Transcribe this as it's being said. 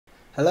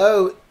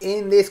Hello,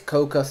 in this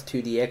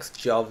Cocos2d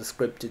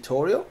JavaScript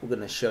tutorial, we're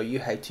going to show you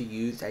how to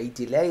use a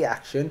delay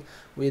action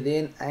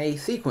within a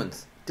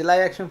sequence.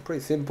 Delay action,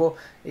 pretty simple.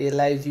 It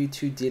allows you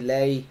to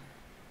delay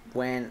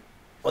when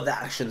other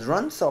actions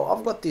run. So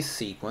I've got this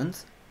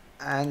sequence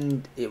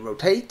and it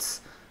rotates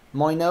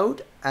my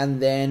node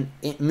and then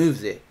it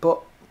moves it.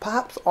 But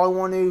perhaps I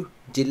want to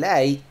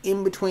delay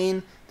in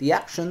between the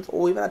actions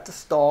or even at the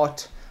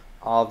start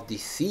of the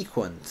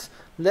sequence.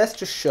 Let's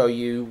just show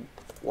you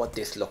what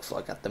this looks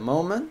like at the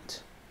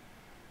moment.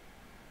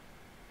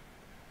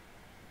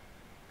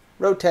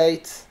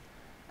 Rotates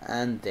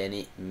and then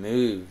it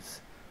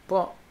moves,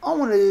 but I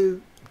want to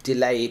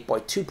delay it by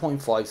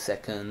 2.5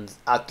 seconds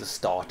at the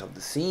start of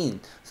the scene.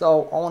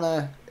 So I want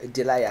a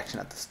delay action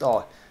at the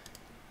start.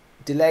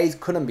 Delays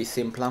couldn't be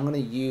simpler. I'm going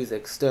to use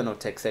external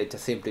text editor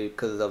simply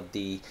because of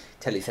the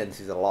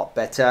telesense is a lot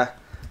better.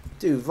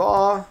 Do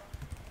var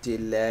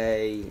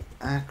delay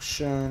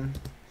action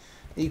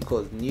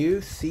equals new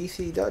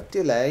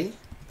cc.delay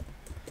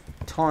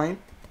time.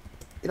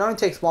 It only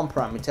takes one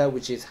parameter,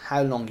 which is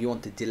how long you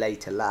want the delay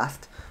to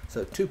last,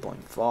 so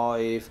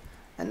 2.5,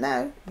 and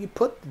now you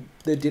put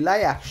the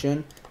delay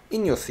action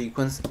in your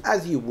sequence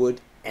as you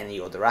would any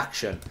other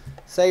action.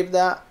 Save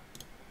that,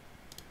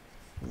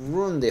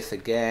 run this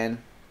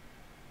again.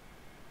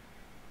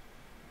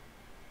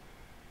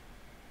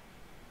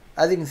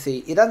 As you can see,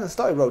 it hasn't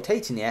started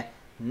rotating yet.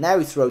 Now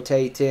it's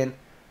rotating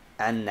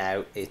and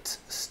now it's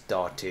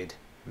started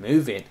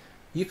moving.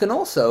 You can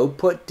also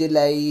put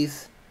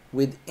delays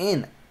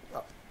in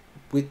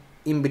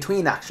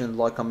between actions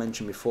like I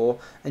mentioned before,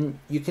 and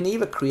you can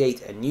either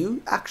create a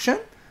new action,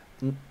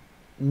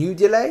 new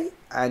delay,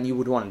 and you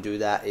would want to do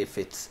that if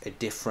it's a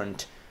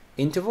different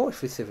interval,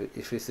 if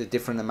it's a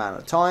different amount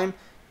of time.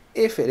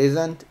 If it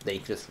isn't, they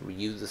just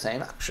reuse the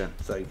same action.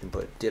 So you can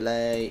put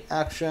delay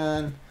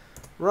action,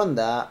 run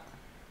that.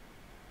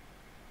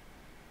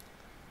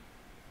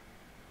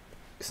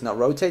 It's not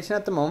rotating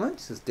at the moment,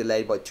 it's just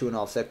delayed by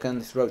 2.5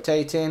 seconds. It's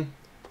rotating,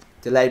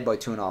 delayed by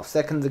 2.5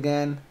 seconds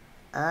again,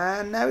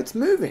 and now it's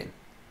moving.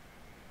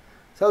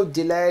 So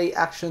delay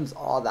actions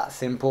are that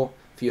simple.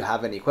 If you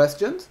have any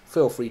questions,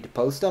 feel free to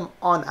post them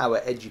on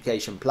our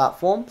education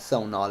platform,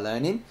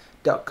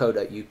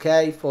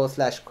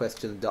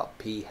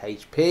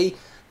 sonarlearning.co.uk/questions.php.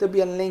 There'll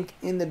be a link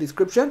in the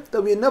description.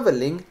 There'll be another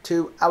link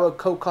to our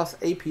Cocos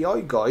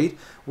API guide,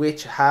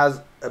 which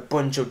has a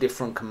bunch of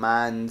different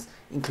commands,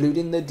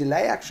 including the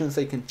delay action,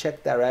 so you can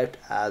check that out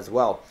as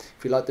well.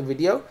 If you like the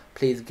video,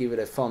 please give it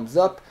a thumbs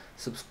up,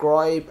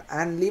 subscribe,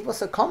 and leave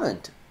us a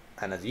comment.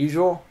 And as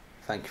usual,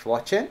 thank you for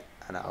watching,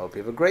 and I hope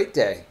you have a great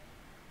day.